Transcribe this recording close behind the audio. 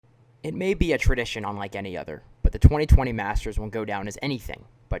It may be a tradition unlike any other, but the 2020 Masters will go down as anything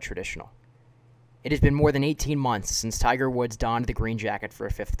but traditional. It has been more than 18 months since Tiger Woods donned the green jacket for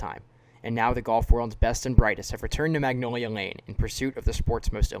a fifth time, and now the golf world's best and brightest have returned to Magnolia Lane in pursuit of the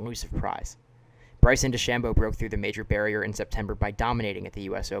sport's most elusive prize. Bryson DeChambeau broke through the major barrier in September by dominating at the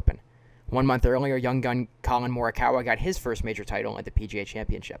U.S. Open. 1 month earlier, young gun Collin Morikawa got his first major title at the PGA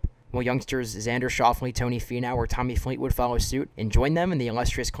Championship. Will youngsters Xander Schauffele, Tony Finau, or Tommy Fleetwood follow suit and join them in the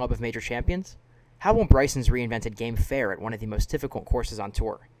illustrious club of major champions? How will Bryson's reinvented game fare at one of the most difficult courses on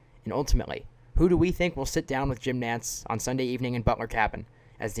tour? And ultimately, who do we think will sit down with Jim Nantz on Sunday evening in Butler Cabin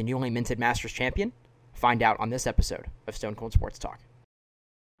as the newly minted Masters champion? Find out on this episode of Stone Cold Sports Talk.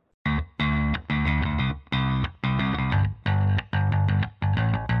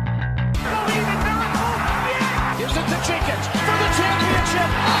 Gives it to Jenkins for the championship.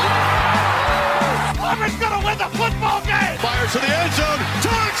 Auburn's going to win the football game. Fires to the end zone.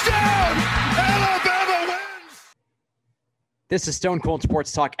 Touchdown! Alabama wins! This is Stone Cold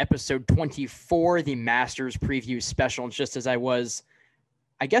Sports Talk, episode 24, the Masters preview special. Just as I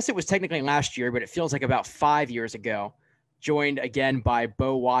guess it was technically last year, but it feels like about 5 years ago. Joined again by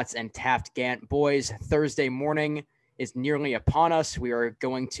Bo Watts and Taft Gant. Boys, Thursday morning is nearly upon us. We are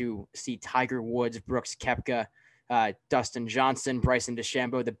going to see Tiger Woods, Brooks Koepka, Dustin Johnson, Bryson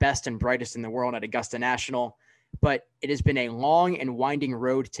DeChambeau, the best and brightest in the world at Augusta National. But it has been a long and winding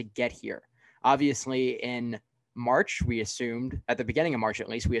road to get here. Obviously, in March, at the beginning of March at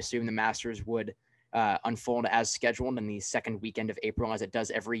least, we assumed the Masters would unfold as scheduled in the second weekend of April, as it does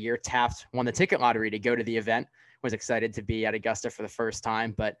every year. Taft won the ticket lottery to go to the event, was excited to be at Augusta for the first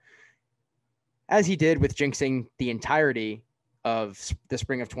time. But as he did with jinxing the entirety of the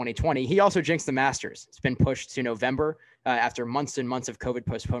spring of 2020, he also jinxed the Masters. It's been pushed to November. After months and months of COVID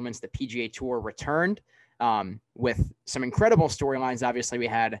postponements, the PGA Tour returned with some incredible storylines. Obviously, we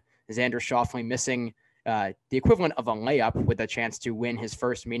had Xander Schauffele missing the equivalent of a layup with a chance to win his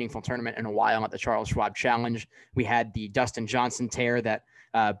first meaningful tournament in a while at the Charles Schwab Challenge. We had the Dustin Johnson tear that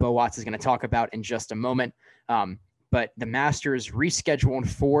Bo Watts is going to talk about in just a moment. But the Masters rescheduled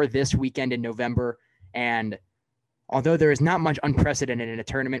for this weekend in November. And although there is not much unprecedented in a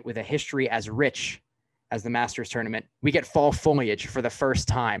tournament with a history as rich as the Masters tournament, we get fall foliage for the first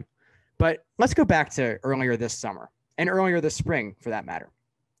time. But let's go back to earlier this summer and earlier this spring, for that matter.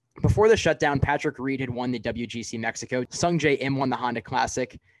 Before the shutdown, Patrick Reed had won the WGC Mexico. Sung Jae Im won the Honda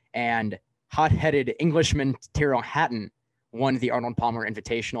Classic, and hot-headed Englishman Tyrrell Hatton won the Arnold Palmer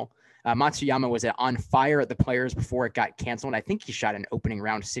Invitational. Matsuyama was on fire at the Players before it got canceled. I think he shot an opening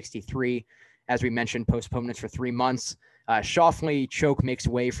round 63. As we mentioned, postponements for 3 months. Schauffele choke makes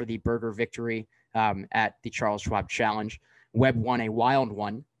way for the Berger victory at the Charles Schwab Challenge. Webb won a wild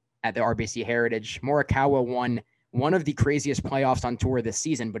one at the RBC Heritage. Morikawa won one of the craziest playoffs on tour this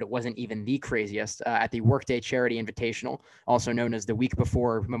season, but it wasn't even the craziest, at the Workday Charity Invitational, also known as the week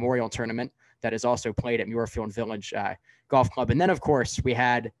before Memorial Tournament, that is also played at Muirfield Village Golf Club. And then, of course, we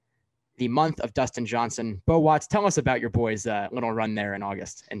had the month of Dustin Johnson. Bo Watts, tell us about your boys' little run there in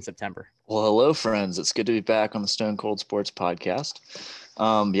August and September. Well, hello, friends. It's good to be back on the Stone Cold Sports podcast.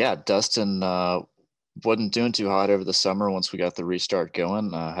 Dustin wasn't doing too hot over the summer once we got the restart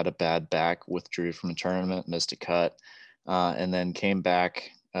going. Had a bad back, withdrew from the tournament, missed a cut, and then came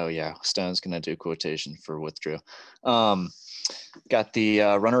back. Oh, yeah, Stone's going to do quotation for withdrew. Got the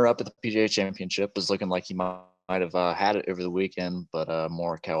runner-up at the PGA Championship. Was looking like he might have had it over the weekend, but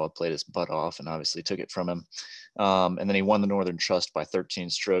Morikawa played his butt off and obviously took it from him. And then he won the Northern Trust by 13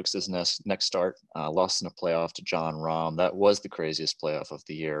 strokes this next start. Lost in a playoff to Jon Rahm. That was the craziest playoff of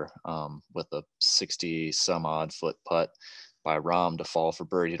the year, with a 60-some-odd foot putt by Rahm to fall for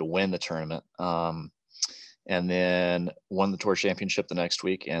birdie to win the tournament. And then won the Tour Championship the next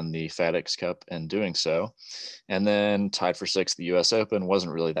week and the FedEx Cup in doing so. And then tied for sixth the U.S. Open.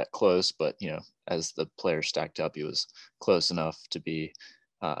 Wasn't really that close, but, as the players stacked up, he was close enough to be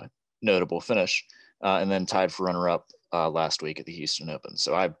notable finish. And then tied for runner-up last week at the Houston Open.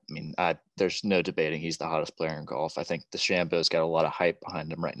 So, there's no debating he's the hottest player in golf. I think DeChambeau's got a lot of hype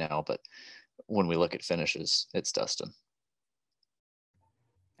behind him right now, but when we look at finishes, it's Dustin.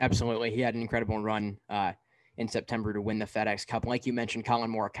 Absolutely. He had an incredible run in September to win the FedEx Cup. Like you mentioned,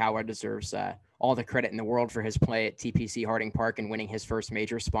 Collin Morikawa deserves all the credit in the world for his play at TPC Harding Park and winning his first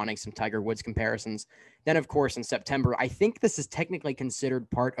major, spawning some Tiger Woods comparisons. Then, of course, in September, I think this is technically considered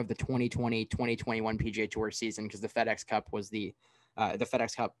part of the 2020-2021 PGA Tour season because the FedEx Cup was the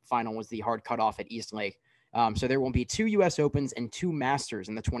FedEx Cup final was the hard cutoff at East Lake. So there will be 2 U.S. Opens and 2 Masters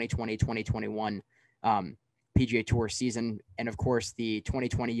in the 2020-2021 PGA Tour season. And, of course, the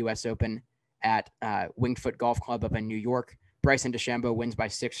 2020 U.S. Open at Winged Foot Golf Club up in New York Bryson DeChambeau wins by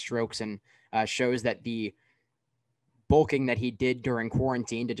 6 strokes and shows that the bulking that he did during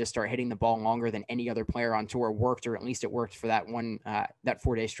quarantine to just start hitting the ball longer than any other player on tour worked, or at least it worked for that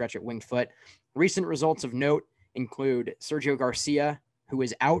 4-day stretch at Winged Foot. Recent results of note include Sergio Garcia, who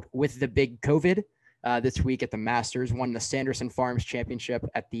is out with the big COVID this week at the Masters, won the Sanderson Farms Championship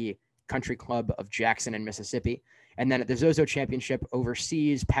at the Country Club of Jackson in Mississippi. And then at the Zozo Championship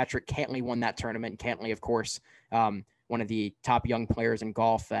overseas, Patrick Cantlay won that tournament. Cantlay, of course, one of the top young players in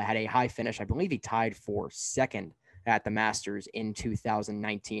golf, had a high finish. I believe he tied for second at the Masters in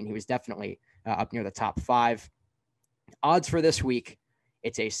 2019. He was definitely up near the top 5. Odds for this week,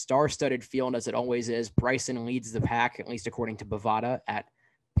 it's a star-studded field as it always is. Bryson leads the pack, at least according to Bovada, at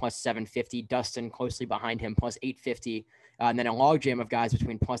plus 750. Dustin closely behind him, plus 850. And then a logjam of guys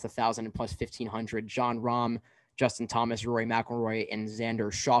between plus 1,000 and plus 1,500. Jon Rahm, Justin Thomas, Rory McIlroy, and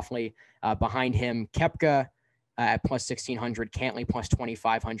Xander Schauffele. Behind him, Koepka at plus 1,600, Cantlay plus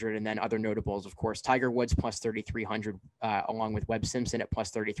 2,500, and then other notables, of course, Tiger Woods plus 3,300, along with Webb Simpson at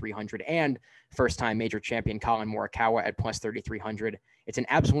plus 3,300, and first-time major champion Collin Morikawa at plus 3,300. It's an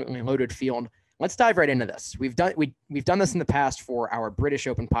absolutely loaded field. Let's dive right into this. We've done this in the past for our British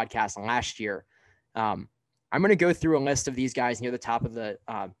Open podcast last year. I'm going to go through a list of these guys near the top of the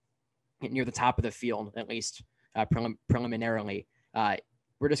field, at least preliminarily.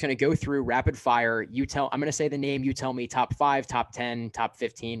 We're just going to go through rapid fire. I'm going to say the name. You tell me top 5, top 10, top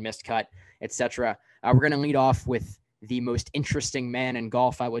 15, missed cut, etc. We're going to lead off with the most interesting man in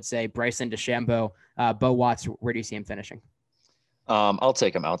golf, I would say, Bryson DeChambeau. Bo Watts, where do you see him finishing? I'll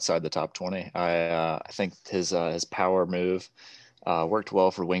take him outside the top 20. I think his power move worked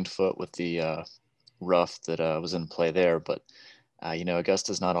well for Winged Foot with the rough that was in play there, but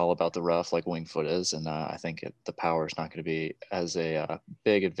Augusta's not all about the rough like Winged Foot is, and I think the power is not going to be as a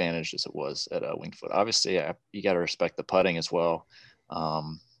big advantage as it was at Winged Foot. Obviously, you got to respect the putting as well,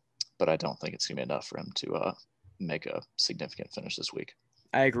 but I don't think it's going to be enough for him to make a significant finish this week.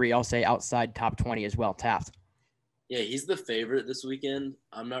 I agree. I'll say outside top 20 as well. Taft. Yeah, he's the favorite this weekend.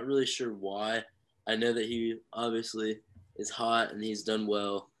 I'm not really sure why. I know that he obviously is hot and he's done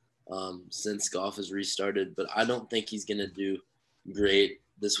well since golf has restarted, but I don't think he's going to do great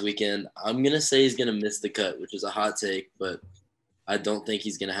this weekend. I'm going to say he's going to miss the cut, which is a hot take, but I don't think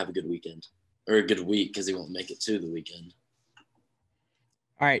he's going to have a good weekend or a good week because he won't make it to the weekend.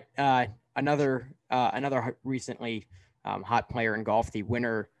 All right. Another recently hot player in golf, the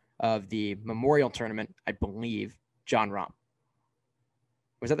winner of the Memorial Tournament, I believe, Jon Rahm.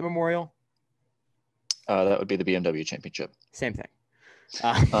 Was that the Memorial? That would be the BMW Championship. Same thing.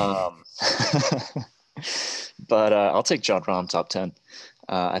 But I'll take Jon Rahm top 10.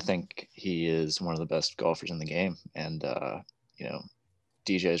 I think he is one of the best golfers in the game, and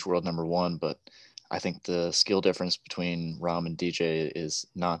DJ is world number 1. But I think the skill difference between Rahm and DJ is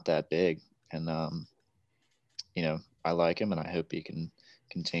not that big, and I like him, and I hope he can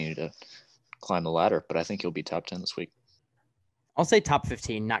continue to climb the ladder. But I think he'll be top 10 this week. I'll say top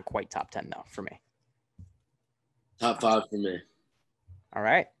 15, not quite top 10 though for me. Top 5 for me. All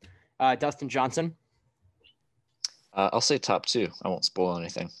right, Dustin Johnson. I'll say top 2. I won't spoil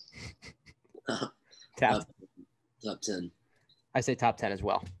anything. Top 10. I say top 10 as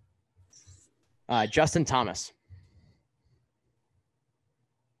well. Justin Thomas.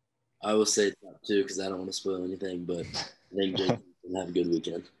 I will say top 2 because I don't want to spoil anything, but I think Jason can have a good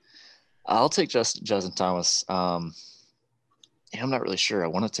weekend. I'll take Justin Thomas. I'm not really sure. I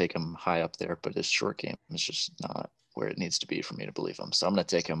want to take him high up there, but his short game is just not where it needs to be for me to believe him. So I'm going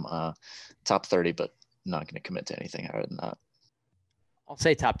to take him top 30, but not going to commit to anything higher than that. I'll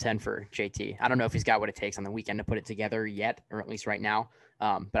say top 10 for JT. I don't know if he's got what it takes on the weekend to put it together yet, or at least right now.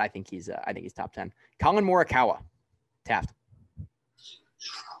 But I think he's top 10. Collin Morikawa. Taft.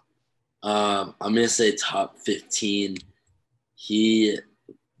 I'm going to say top 15. He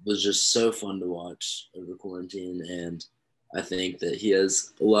was just so fun to watch over quarantine, and I think that he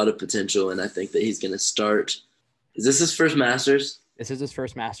has a lot of potential, and I think that he's going to start. Is this his first Masters? This is his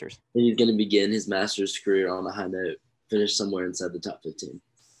first Masters. And he's going to begin his Masters career on a high note, finish somewhere inside the top 15.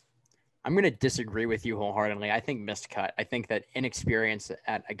 I'm going to disagree with you wholeheartedly. I think missed cut. I think that inexperience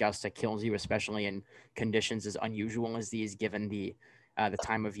at Augusta kills you, especially in conditions as unusual as these, given the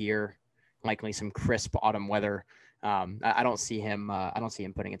time of year, likely some crisp autumn weather. I don't see him. I don't see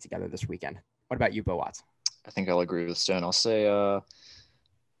him putting it together this weekend. What about you, Bo Watts? I think I'll agree with Stone. I'll say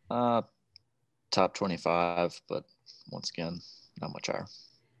top 25, but once again, not much higher.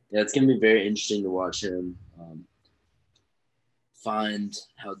 Yeah, it's going to be very interesting to watch him find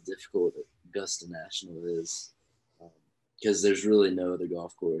how difficult Augusta National is, because there's really no other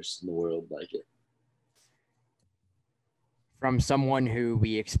golf course in the world like it. From someone who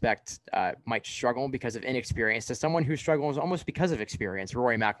we expect might struggle because of inexperience to someone who struggles almost because of experience,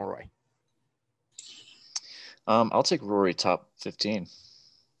 Rory McIlroy. I'll take Rory top 15.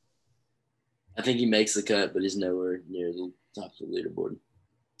 I think he makes the cut, but he's nowhere near the top of the leaderboard.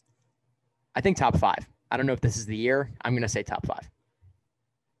 I think top 5. I don't know if this is the year. I'm going to say top 5.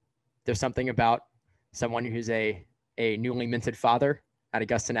 There's something about someone who's a newly minted father at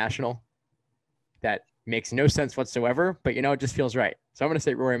Augusta National that makes no sense whatsoever, but it just feels right. So I'm going to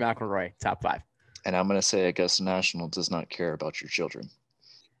say Rory McIlroy, top 5. And I'm going to say Augusta National does not care about your children.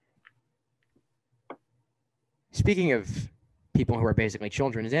 Speaking of people who are basically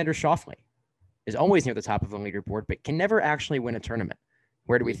children, Xander Schauffele is always near the top of the leaderboard, but can never actually win a tournament.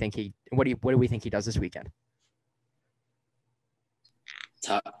 What do we think he does this weekend?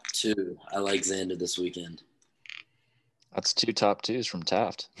 Top 2. I like Xander this weekend. That's 2 top 2s from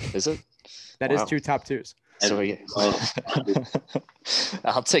Taft. Is it? That is 2 top 2s. So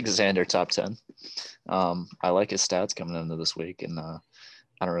I'll take Xander top 10. I like his stats coming into this week, and I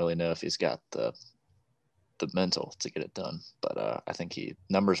don't really know if he's got the mental to get it done, but I think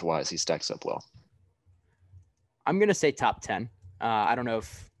numbers wise, he stacks up well. I'm gonna say top 10. I don't know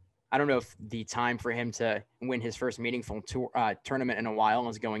if the time for him to win his first meaningful tournament in a while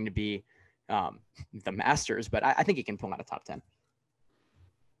is going to be the Masters, but I think he can pull out a top 10.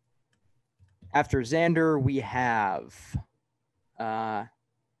 After Xander, we have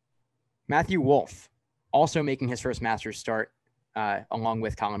Matthew Wolff, also making his first Masters start, along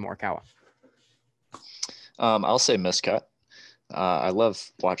with Colin Morikawa. I'll say miscut. I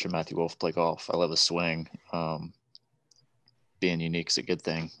love watching Matthew Wolff play golf. I love his swing. Being unique is a good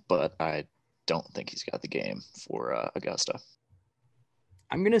thing, but I don't think he's got the game for Augusta.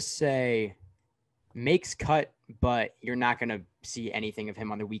 I'm going to say makes cut, but you're not going to see anything of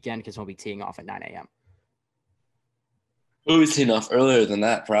him on the weekend because he'll be teeing off at 9 a.m. Oh, he's teeing off earlier than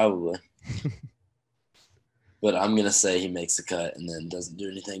that, probably. But I'm going to say he makes the cut and then doesn't do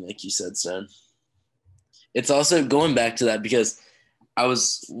anything like you said, Stone. It's also going back to that because I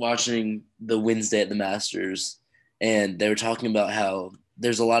was watching the Wednesday at the Masters, and they were talking about how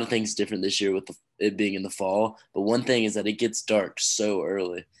there's a lot of things different this year with it being in the fall. But one thing is that it gets dark so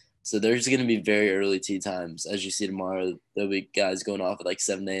early. So there's going to be very early tee times. As you see tomorrow, there'll be guys going off at like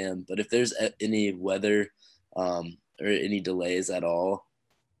 7 a.m. But if there's any weather or any delays at all,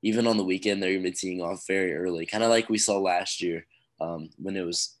 even on the weekend, they're going to be teeing off very early, kind of like we saw last year when it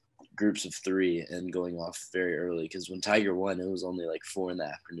was groups of 3 and going off very early. Because when Tiger won, it was only like 4 in the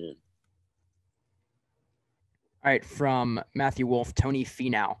afternoon. All right, from Matthew Wolff, Tony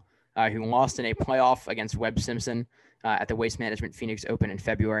Finau, who lost in a playoff against Webb Simpson at the Waste Management Phoenix Open in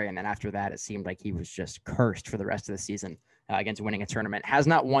February. And then after that, it seemed like he was just cursed for the rest of the season against winning a tournament. Has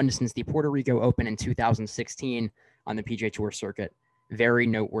not won since the Puerto Rico Open in 2016 on the PGA Tour circuit. Very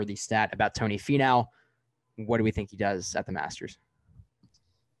noteworthy stat about Tony Finau. What do we think he does at the Masters?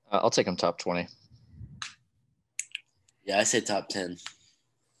 I'll take him top 20. Yeah, I say top 10.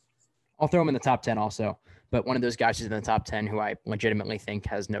 I'll throw him in the top 10 also. But one of those guys who's in the top 10 who I legitimately think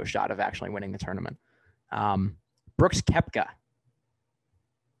has no shot of actually winning the tournament. Brooks Koepka.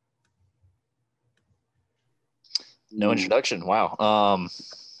 No introduction. Wow.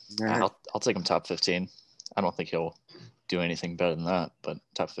 I'll take him top 15. I don't think he'll do anything better than that, but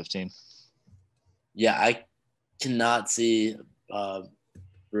top 15. Yeah, I cannot see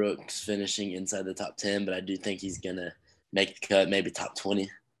Brooks finishing inside the top 10, but I do think he's going to make the cut, maybe top 20.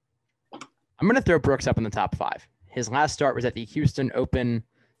 I'm going to throw Brooks up in the top 5. His last start was at the Houston Open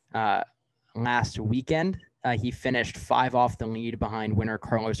last weekend. He finished 5 off the lead behind winner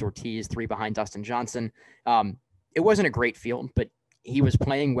Carlos Ortiz, 3 behind Dustin Johnson. It wasn't a great field, but he was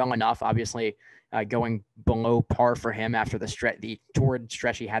playing well enough, obviously going below par for him after the torrid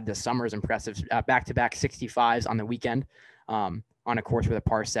stretch he had this summer is impressive. Back-to-back 65s on the weekend on a course with a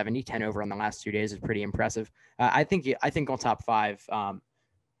par 70, 10 over on the last 2 days is pretty impressive. I think on top 5,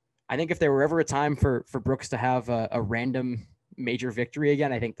 I think if there were ever a time for Brooks to have a random major victory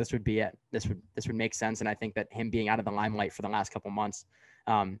again, I think this would be it. This would make sense, and I think that him being out of the limelight for the last couple months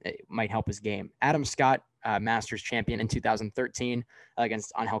it might help his game. Adam Scott, Masters champion in 2013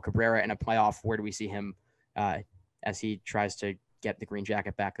 against Angel Cabrera in a playoff. Where do we see him as he tries to get the green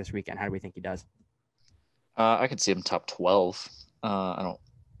jacket back this weekend? How do we think he does? I could see him top 12.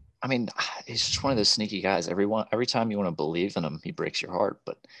 He's just one of those sneaky guys. Every time you want to believe in him, he breaks your heart.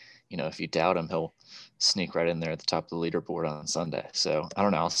 But if you doubt him, he'll sneak right in there at the top of the leaderboard on Sunday. So I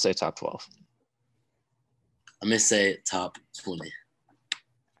don't know. I'll say top 12. I'm going to say top 20.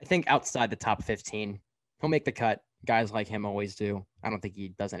 I think outside the top 15, he'll make the cut. Guys like him always do. I don't think he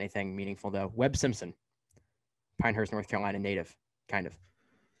does anything meaningful, though. Webb Simpson, Pinehurst, North Carolina native, kind of.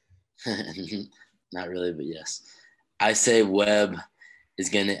 Not really, but yes. I say Webb is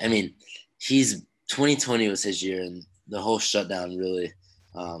going to – I mean, 2020 was his year, and the whole shutdown really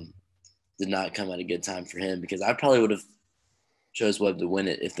did not come at a good time for him because I probably would have chose Webb to win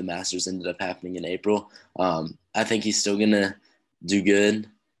it if the Masters ended up happening in April. I think he's still going to do good,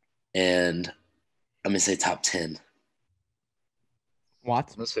 and I'm going to say top 10.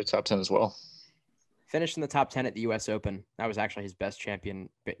 Watts? I'm going to say top 10 as well. Finished in the top 10 at the U.S. Open. That was actually his best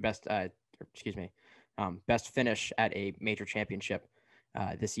finish at a major championship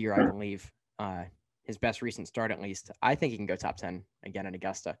this year, I believe. His best recent start, at least. I think he can go top 10 again at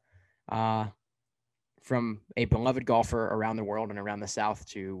Augusta. From a beloved golfer around the world and around the South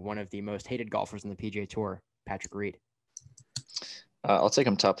to one of the most hated golfers in the PGA Tour, Patrick Reed. I'll take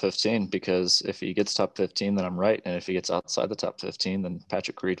him top 15 because if he gets top 15, then I'm right. And if he gets outside the top 15, then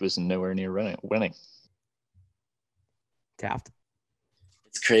Patrick Reed was nowhere near winning. Taft.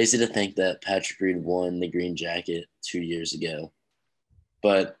 It's crazy to think that Patrick Reed won the green jacket 2 years ago.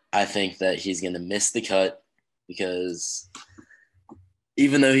 But I think that he's going to miss the cut because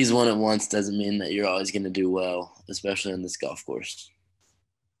even though he's won it once doesn't mean that you're always going to do well, especially on this golf course.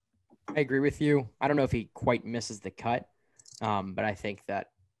 I agree with you. I don't know if he quite misses the cut, but I think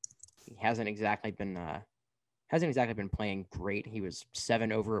that he hasn't exactly been playing great. He was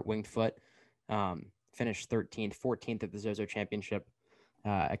 7 over at Winged Foot, finished 13th, 14th at the Zozo Championship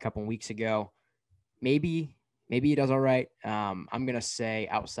a couple weeks ago. Maybe he does all right. I'm going to say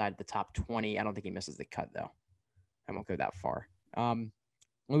outside the top 20. I don't think he misses the cut, though. I won't go that far.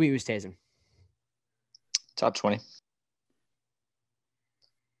 Louis Oosthuizen. Top 20. I'm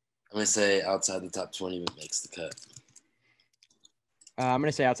going to say outside the top 20, but makes the cut. I'm going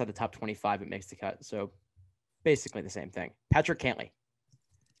to say outside the top 25, but makes the cut. So basically the same thing. Patrick Cantlay.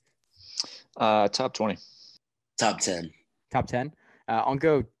 Top 20. Top 10. Top 10. I'll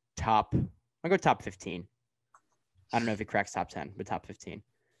go top 15. I don't know if he cracks top 10, but top 15.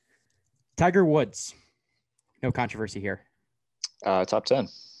 Tiger Woods. No controversy here. Top 10.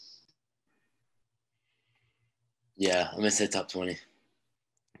 Yeah, I'm going to say top 20.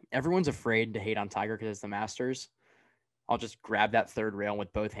 Everyone's afraid to hate on Tiger because it's the Masters. I'll just grab that third rail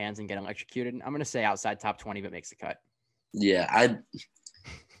with both hands and get electrocuted. I'm going to say outside top 20, but makes the cut. Yeah,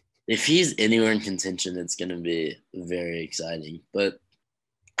 if he's anywhere in contention, it's going to be very exciting. But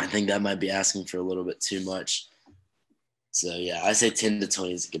I think that might be asking for a little bit too much. So, yeah, I say 10 to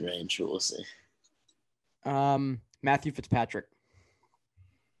 20 is a good range, but we'll see. Matthew Fitzpatrick.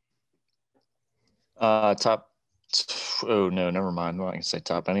 Top. Oh, no, never mind. Well, I can say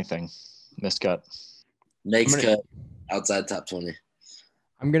top anything. Missed cut. Makes cut outside top 20.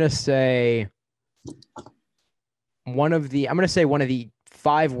 I'm going to say one of the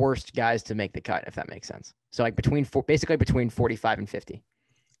 5 worst guys to make the cut, if that makes sense. So like basically between 45 and 50,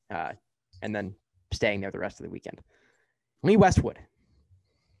 and then staying there the rest of the weekend. Lee Westwood.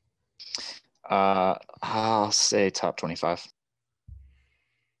 I'll say top 25.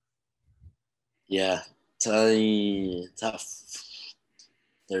 Yeah, top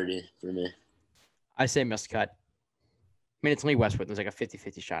 30 for me. I say missed cut. I mean, it's Lee Westwood. There's like a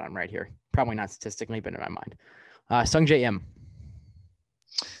 50-50 shot. I'm right here. Probably not statistically, but in my mind. Sungjae Im.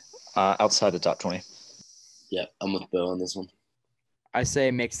 Outside the top 20. Yeah, I'm with Bill on this one. I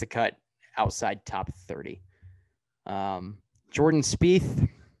say makes the cut outside top 30. Jordan Spieth.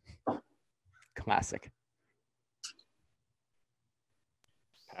 Classic.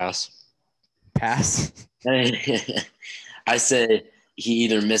 Pass. I say he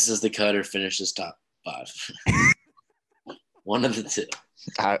either misses the cut or finishes top 5. One of the two.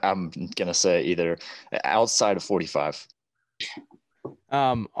 I'm going to say either outside of 45.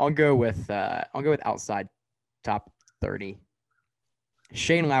 I'll go with outside top 30.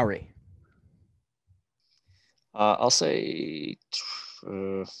 Shane Lowry. I'll say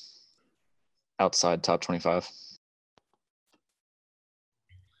outside top 25.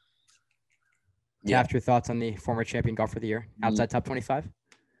 Yeah. After your thoughts on the former champion golfer of the year, outside top 25?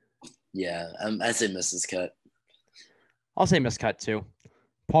 Yeah, I say misses cut. I'll say missed cut too.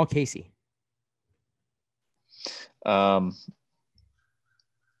 Paul Casey. Outside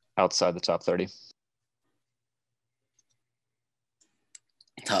the top 30.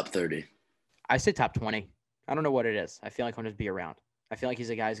 Top 30. I say top 20. I don't know what it is. I feel like he'll just be around. I feel like he's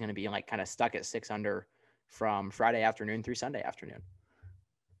a guy who's going to be like kind of stuck at 6 under from Friday afternoon through Sunday afternoon.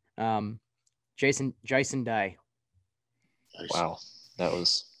 Jason Day. Wow, that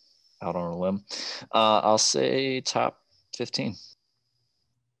was out on a limb. I'll say top 15.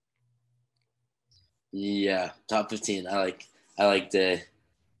 Yeah, top 15. I like Day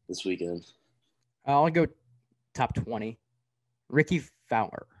this weekend. I'll go top 20. Ricky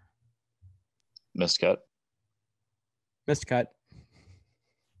Fowler. Missed cut. Missed cut.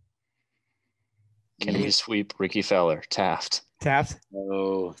 Can Any- we sweep Ricky Fowler? Taft. Taft.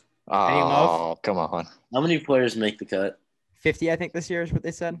 Oh, Any love? Oh, come on. how many players make the cut? 50, I think, this year is what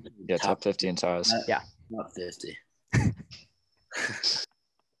they said. Yeah, top 50 in ties. Yeah. Top 50.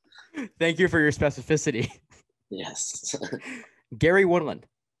 Thank you for your specificity. Yes. Gary Woodland.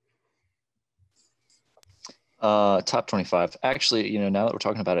 Top 25. Actually, now that we're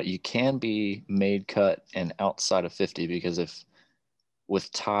talking about it, you can be made cut and outside of 50 because if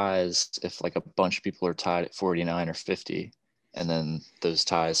like a bunch of people are tied at 49 or 50, and then those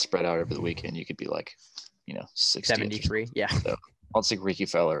ties spread out over the weekend, you could be like, 60. 73. Yeah. So I'll take Ricky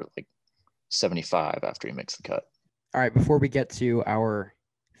Fowler like 75 after he makes the cut. All right. Before we get to our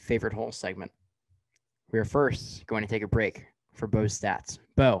favorite hole segment, we are first going to take a break for Bo's stats.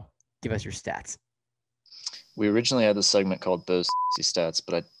 Bo, give us your stats. We originally had this segment called Bo's Stats,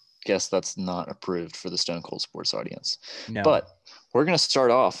 but I guess that's not approved for the Stone Cold Sports audience. No. But we're going to start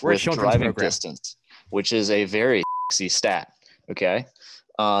off We're a with children's driving program. distance, which is a very sexy stat. Okay.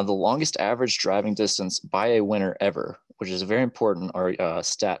 The longest average driving distance by a winner ever, which is a very important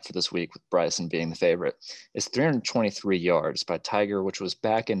stat for this week with Bryson being the favorite, is 323 yards by Tiger, which was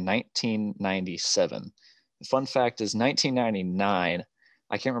back in 1997. The fun fact is 1999,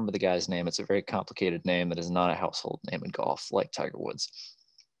 I can't remember the guy's name. It's a very complicated name that is not a household name in golf like Tiger Woods.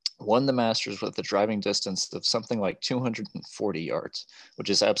 Won the Masters with a driving distance of something like 240 yards, which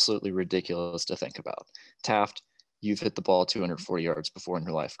is absolutely ridiculous to think about. Taft, you've hit the ball 240 yards before in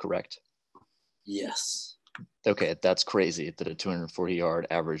your life, correct? Yes. Okay, that's crazy that a 240-yard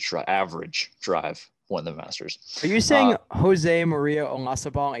average drive won the Masters. Are you saying Jose Maria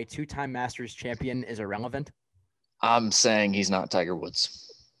Olazabal, a two-time Masters champion, is irrelevant? I'm saying he's not Tiger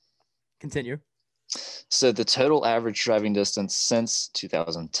Woods. Continue. So the total average driving distance since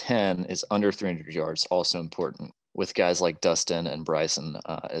 2010 is under 300 yards, also important, with guys like Dustin and Bryson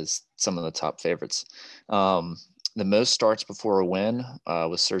as some of the top favorites. The most starts before a win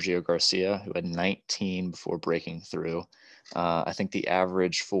was Sergio Garcia, who had 19 before breaking through. I think the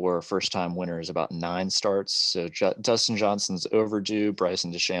average for first-time winner is about 9 starts. So Dustin Johnson's overdue.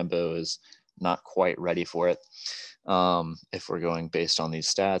 Bryson DeChambeau is not quite ready for it. If we're going based on these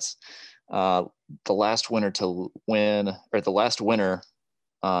stats, the last winner to win, or the last winner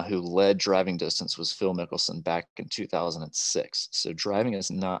who led driving distance was Phil Mickelson back in 2006. So driving has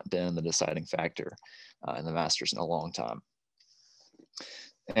not been the deciding factor in the Masters in a long time.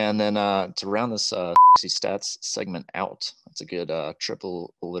 And then to round this stats segment out, that's a good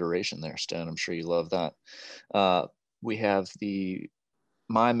triple alliteration there, Stone. I'm sure you love that. We have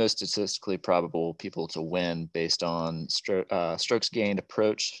my most statistically probable people to win based on strokes gained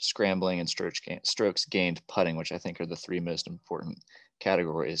approach, scrambling, and strokes gained putting, which I think are the 3 most important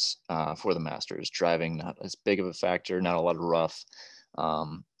categories for the Masters. Driving, not as big of a factor, not a lot of rough.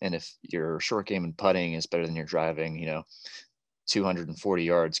 And if your short game and putting is better than your driving, 240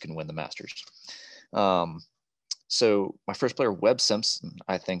 yards can win the Masters. So my first player, Webb Simpson,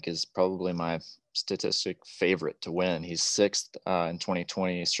 I think is probably my statistic favorite to win. He's 6th in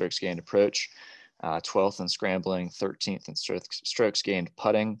 2020 strokes gained approach, 12th in scrambling, 13th in strokes gained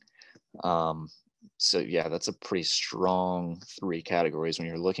putting. So yeah, that's a pretty strong 3 categories when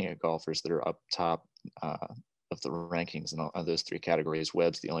you're looking at golfers that are up top of the rankings in all those 3 categories.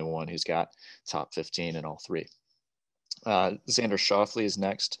 Webb's the only one who's got top 15 in all 3. Xander Schauffele is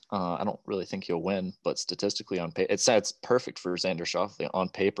next. I don't really think he'll win, but statistically on paper, it's perfect for Xander Schauffele. On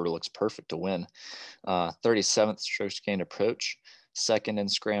paper, looks perfect to win. 37th strokes gained approach, 2nd in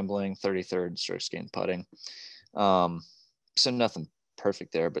scrambling, 33rd strokes gained putting. So nothing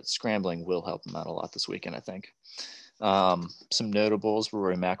perfect there, but scrambling will help him out a lot this weekend, I think. Some notables: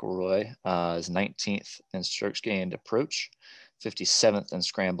 Rory McIlroy is 19th in strokes gained approach, 57th in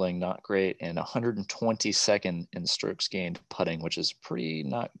scrambling, not great, and 122nd in strokes gained putting, which is pretty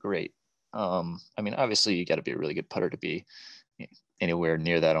not great. I mean, obviously you got to be a really good putter to be anywhere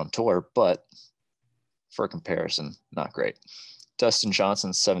near that on tour, but for comparison, not great. Dustin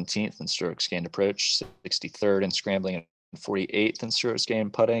Johnson, 17th in strokes gained approach, 63rd in scrambling, and 48th in strokes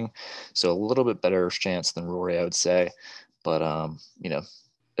gained putting. So a little bit better chance than Rory, I would say. But,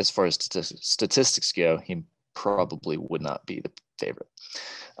 as far as statistics go, he probably would not be the favorite.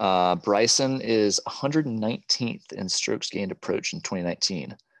 Bryson is 119th in strokes gained approach in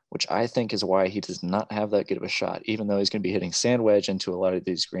 2019, which I think is why he does not have that good of a shot. Even though he's going to be hitting sand wedge into a lot of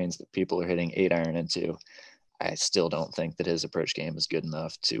these greens that people are hitting 8-iron into, I still don't think that his approach game is good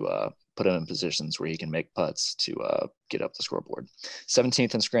enough to put him in positions where he can make putts to get up the scoreboard.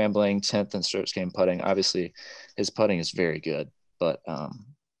 17th in scrambling, 10th in strokes gained putting. Obviously, his putting is very good, but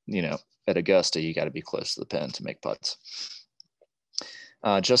at Augusta, you got to be close to the pin to make putts.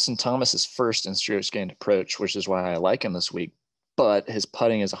 Justin Thomas is first in strokes gained approach, which is why I like him this week. But his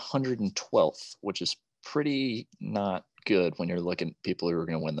putting is 112th, which is pretty not good when you're looking at people who are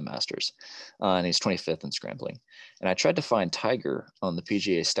going to win the Masters. And he's 25th in scrambling. And I tried to find Tiger on the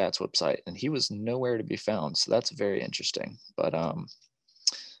PGA Stats website, and he was nowhere to be found. So that's very interesting. But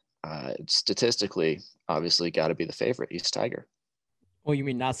statistically, obviously, got to be the favorite. He's Tiger. Well, you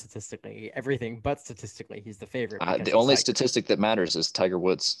mean not statistically, everything but statistically, he's the favorite. The only statistic that matters is Tiger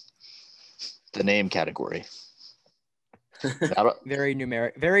Woods, the name category. Very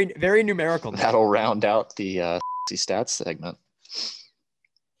numerical. That'll round out the stats segment.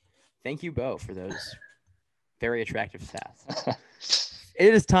 Thank you, Bo, for those very attractive stats.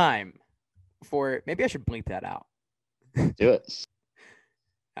 It is time for, maybe I should bleep that out. Do it.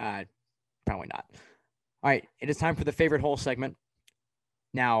 Probably not. All right, it is time for the favorite hole segment.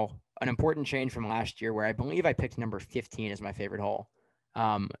 Now, an important change from last year where I believe I picked number 15 as my favorite hole.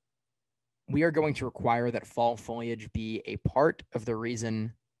 We are going to require that fall foliage be a part of the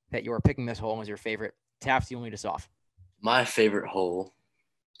reason that you are picking this hole as your favorite. Taft, you lead us off. My favorite hole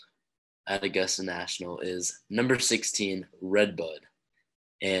at Augusta National is number 16, Redbud.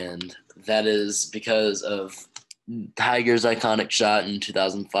 And that is because of Tiger's iconic shot in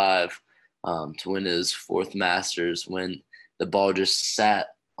 2005 to win his fourth Masters, when the ball just sat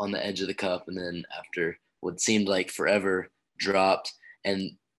on the edge of the cup and then after what seemed like forever dropped,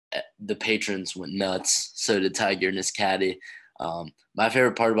 and the patrons went nuts. So did Tiger and his caddy. My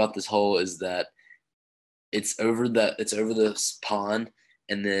favorite part about this hole is that it's over the pond,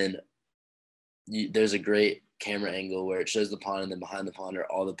 and then there's a great camera angle where it shows the pond, and then behind the pond are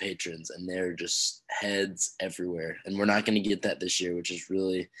all the patrons, and they're just heads everywhere. And we're not going to get that this year, which is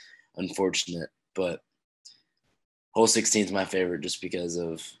really unfortunate. But hole 16 is my favorite just because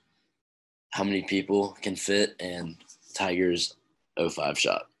of how many people can fit and Tiger's 05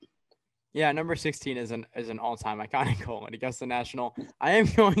 shot. Yeah, number 16 is an all-time iconic hole at Augusta National. I am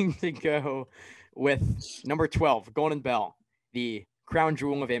going to go with number 12, Golden Bell, the crown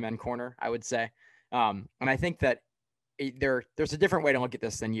jewel of Amen Corner, I would say. And I think that there's a different way to look at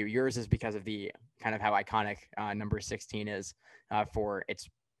this than you. Yours is because of the kind of how iconic number 16 is for its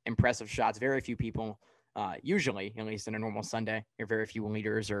impressive shots. Very few people, usually, at least in a normal Sunday, very few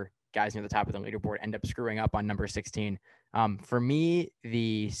leaders or guys near the top of the leaderboard end up screwing up on number 16. For me,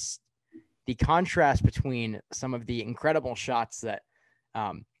 the contrast between some of the incredible shots that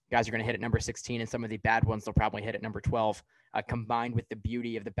guys are going to hit at number 16 and some of the bad ones they'll probably hit at number 12, combined with the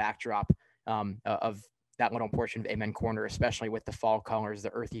beauty of the backdrop of that little portion of Amen Corner, especially with the fall colors,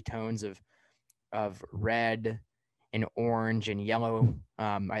 the earthy tones of red and orange and yellow,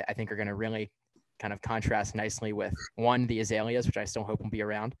 I think are going to really kind of contrast nicely with the azaleas, which I still hope will be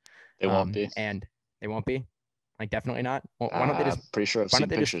around. They won't be. And they won't be. Like, definitely not. Well, why don't they just? I'm pretty sure I've seen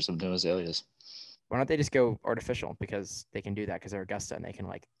pictures of new azaleas. Why don't they just go artificial? Because they can do that because they're Augusta and they can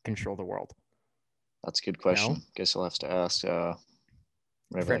like control the world. That's a good question. No? Guess I'll have to ask. Fred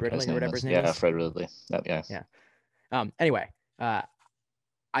Ridley or whatever his name is. Yeah, Fred Ridley. Yeah. Anyway,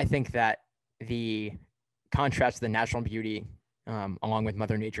 I think that the contrast to the natural beauty, along with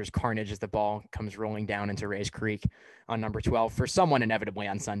Mother Nature's carnage as the ball comes rolling down into Rays Creek on number 12, for someone inevitably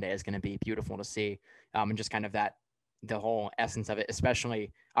on Sunday is going to be beautiful to see. And just kind of the whole essence of it,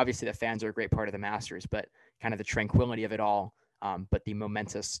 especially obviously the fans are a great part of the Masters, but kind of the tranquility of it all. But the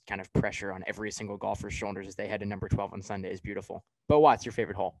momentous kind of pressure on every single golfer's shoulders as they head to number 12 on Sunday is beautiful. But what's your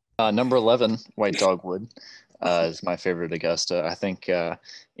favorite hole? Number 11, White Dogwood, is my favorite Augusta. I think,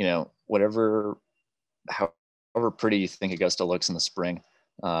 however pretty you think Augusta looks in the spring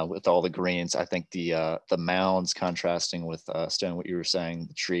with all the greens, I think the mounds contrasting with Stone, what you were saying,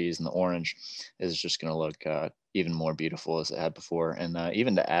 the trees and the orange is just going to look even more beautiful as it had before. And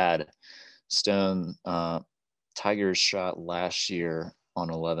even to add, Stone, Tiger's shot last year on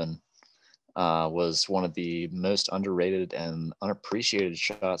 11 was one of the most underrated and unappreciated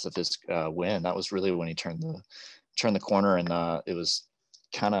shots of his win. That was really when he turned the corner, and it was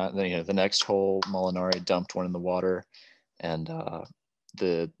kind of the next hole, Molinari dumped one in the water, and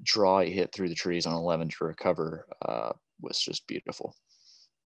the draw he hit through the trees on 11 to recover was just beautiful.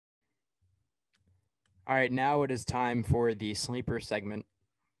 All right, now it is time for the sleeper segment.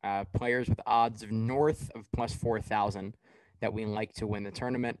 Players with odds of north of plus 4,000 that we like to win the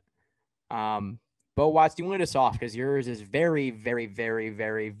tournament. Bo Watts, do you lead us off? Because yours is very, very, very,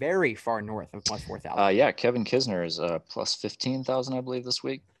 very, very far north of plus 4,000. Yeah, Kevin Kisner is plus 15,000, I believe, this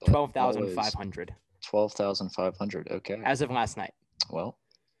week. 12,500. 12,500. Okay. As of last night. Well,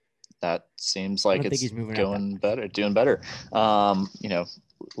 that seems like it's going better, doing better.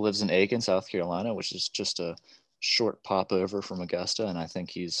 Lives in Aiken, South Carolina, which is just a short pop over from Augusta, and I think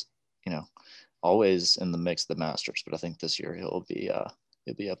he's, always in the mix of the Masters. But I think this year he'll be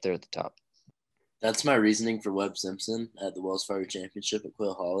up there at the top. That's my reasoning for Webb Simpson at the Wells Fargo Championship at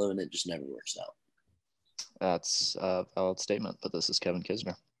Quail Hollow, and it just never works out. That's a valid statement, but this is Kevin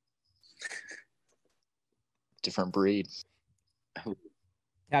Kisner. Different breed.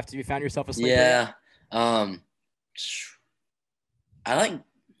 Have you found yourself a sleeper? Yeah. I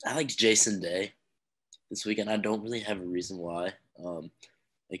like Jason Day this weekend. I don't really have a reason why,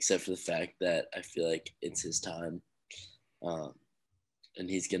 except for the fact that I feel like it's his time. And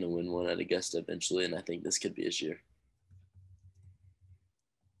he's going to win one at Augusta eventually, and I think this could be his year.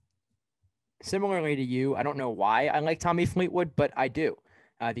 Similarly to you, I don't know why I like Tommy Fleetwood, but I do.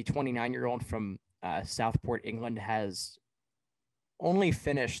 The 29-year-old from Southport, England, has only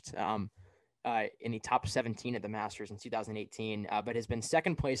finished in the top 17 at the Masters in 2018, but has been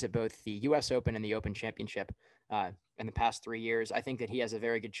second place at both the U.S. Open and the Open Championship in the past 3 years. I think that he has a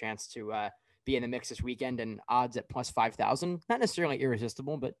very good chance to be in the mix this weekend, and odds at plus 5,000, not necessarily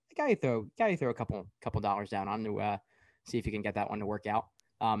irresistible, but a guy you throw a couple dollars down on to see if you can get that one to work out.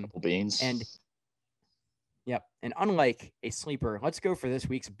 Couple beans. And unlike a sleeper, let's go for this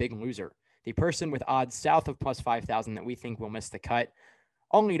week's big loser, the person with odds south of plus 5,000 that we think will miss the cut.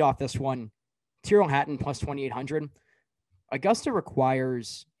 I'll lead off this one. Tyrrell Hatton plus 2,800. Augusta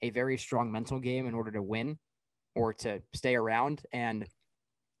requires a very strong mental game in order to win or to stay around, and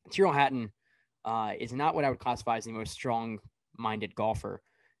Tyrrell Hatton is not what I would classify as the most strong-minded golfer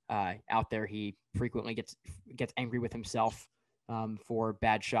out there. He frequently gets angry with himself for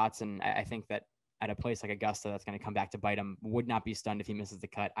bad shots, and I think that at a place like Augusta, that's going to come back to bite him. Would not be stunned if he misses the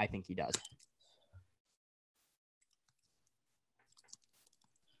cut. I think he does.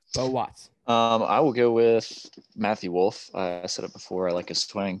 Bo Watts. I will go with Matthew Wolff. I said it before. I like his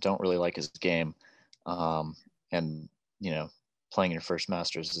swing. Don't really like his game. And playing your first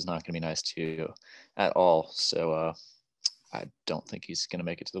Masters is not going to be nice to you at all. So I don't think he's going to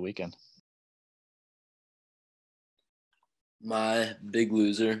make it to the weekend. My big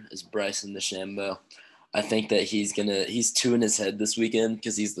loser is Bryson DeChambeau. I think that he's two in his head this weekend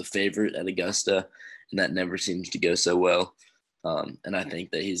because he's the favorite at Augusta, and that never seems to go so well. And I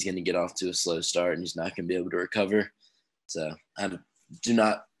think that he's going to get off to a slow start, and he's not going to be able to recover. So I do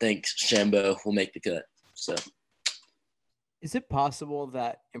not think DeChambeau will make the cut. So. Is it possible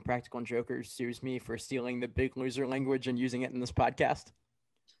that Impractical Jokers sues me for stealing the big loser language and using it in this podcast?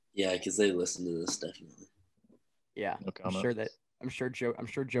 Yeah, because they listen to this definitely. Yeah, no I'm sure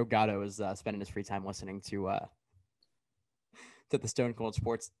Joe Gatto is spending his free time listening to the Stone Cold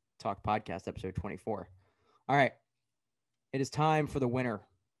Sports Talk podcast, episode 24. All right, it is time for the winner.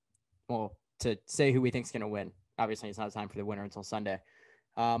 Well, to say who we think is going to win. Obviously, it's not time for the winner until Sunday.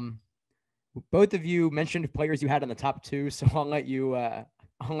 Both of you mentioned players you had in the top two, so I'll let you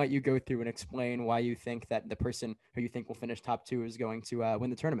go through and explain why you think that the person who you think will finish top two is going to win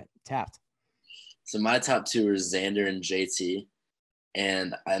the tournament. Taft. So my top two are Xander and JT,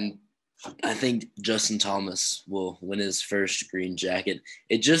 and I think Justin Thomas will win his first green jacket.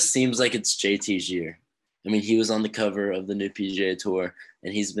 It just seems like it's JT's year. I mean, he was on the cover of the new PGA Tour,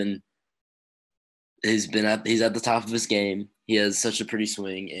 and he's at the top of his game. He has such a pretty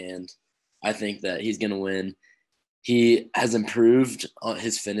swing, and I think that he's going to win. He has improved on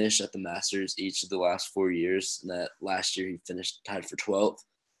his finish at the Masters each of the last 4 years. And that last year he finished tied for 12th.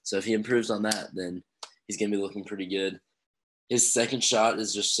 So if he improves on that, then he's going to be looking pretty good. His second shot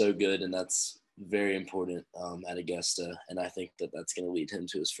is just so good, and that's very important at Augusta. And I think that that's going to lead him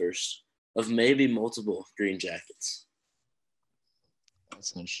to his first of maybe multiple green jackets.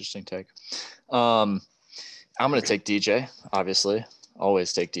 That's an interesting take. I'm going to take DJ, obviously.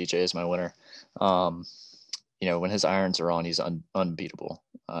 Always take DJ as my winner. When his irons are on, he's unbeatable.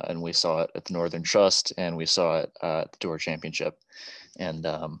 And we saw it at the Northern Trust, and we saw it at the Tour Championship. And,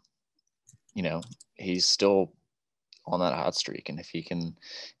 he's still on that hot streak. And if he can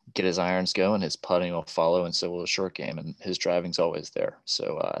get his irons going, his putting will follow, and so will his short game. And his driving's always there.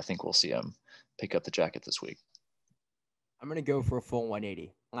 So I think we'll see him pick up the jacket this week. I'm going to go for a full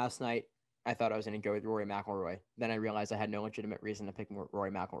 180. Last night, I thought I was going to go with Rory McIlroy. Then I realized I had no legitimate reason to pick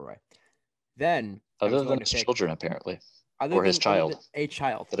Rory McIlroy. Then, other than his children, apparently, or his child, a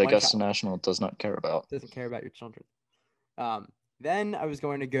child that Augusta National does not care about. Doesn't care about your children. Then I was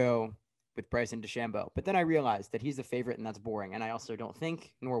going to go with Bryson DeChambeau. But then I realized that he's the favorite and that's boring. And I also don't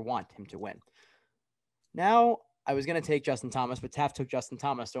think nor want him to win. Now I was going to take Justin Thomas, but Taft took Justin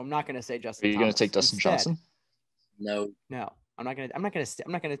Thomas. So I'm not going to say Justin Are you Thomas. going to take Dustin Johnson? No. I'm not going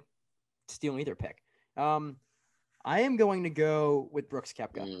to steal either pick. I am going to go with Brooks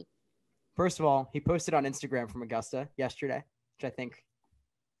Koepka. First of all, he posted on Instagram from Augusta yesterday, which I think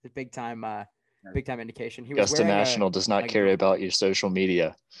is a big time indication. He was Augusta National does not care about your social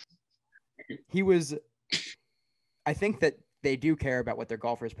media. I think that they do care about what their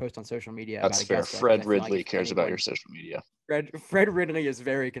golfers post on social media. That's about fair. Augusta, Fred Ridley cares about your social media. Fred Ridley is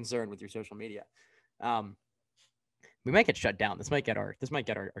very concerned with your social media. We might get shut down. This might get our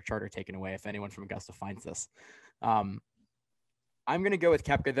charter taken away if anyone from Augusta finds this. I'm going to go with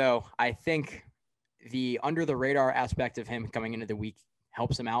Koepka, though. I think the under the radar aspect of him coming into the week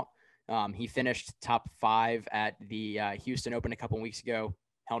helps him out. He finished top 5 at the Houston Open a couple of weeks ago,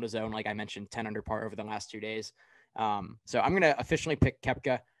 held his own, like I mentioned, 10 under par over the last 2 days. So I'm going to officially pick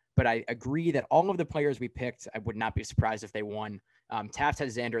Koepka, but I agree that all of the players we picked, I would not be surprised if they won. Taft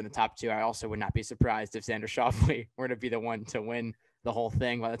has Xander in the top 2. I also would not be surprised if Xander Schauffele were to be the one to win the whole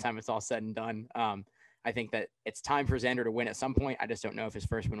thing by the time it's all said and done. I think that it's time for Xander to win at some point. I just don't know if his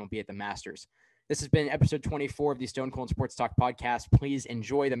first win will be at the Masters. This has been episode 24 of the Stone Cold Sports Talk podcast. Please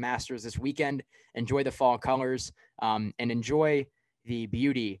enjoy the Masters this weekend. Enjoy the fall colors, and enjoy the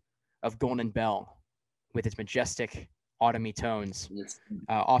beauty of Golden Bell with its majestic autumny tones,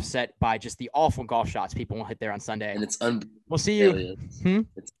 offset by just the awful golf shots people will hit there on Sunday. And it's We'll see you.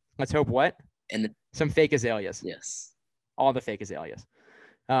 Let's hope what? And some fake azaleas. Yes. All the fake azaleas.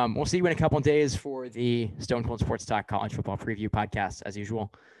 We'll see you in a couple of days for the Stone Cold Sports Talk College Football Preview podcast, as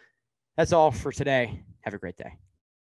usual. That's all for today. Have a great day.